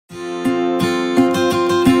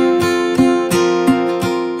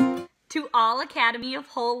All Academy of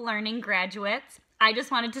Whole Learning graduates, I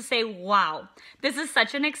just wanted to say, wow, this is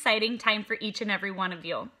such an exciting time for each and every one of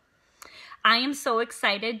you. I am so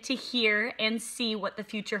excited to hear and see what the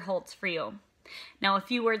future holds for you. Now, a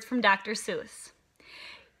few words from Dr. Seuss.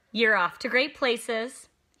 You're off to great places.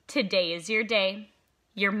 Today is your day.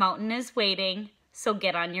 Your mountain is waiting, so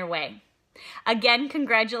get on your way. Again,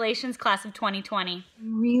 congratulations, class of 2020.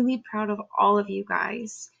 I'm really proud of all of you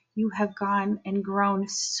guys. You have gone and grown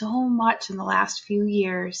so much in the last few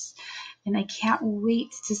years, and I can't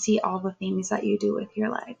wait to see all the things that you do with your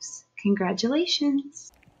lives.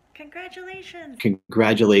 Congratulations. Congratulations.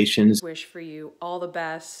 Congratulations. Wish for you all the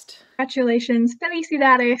best. Congratulations.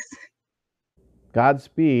 Felicidades.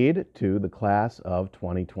 Godspeed to the class of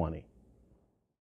 2020.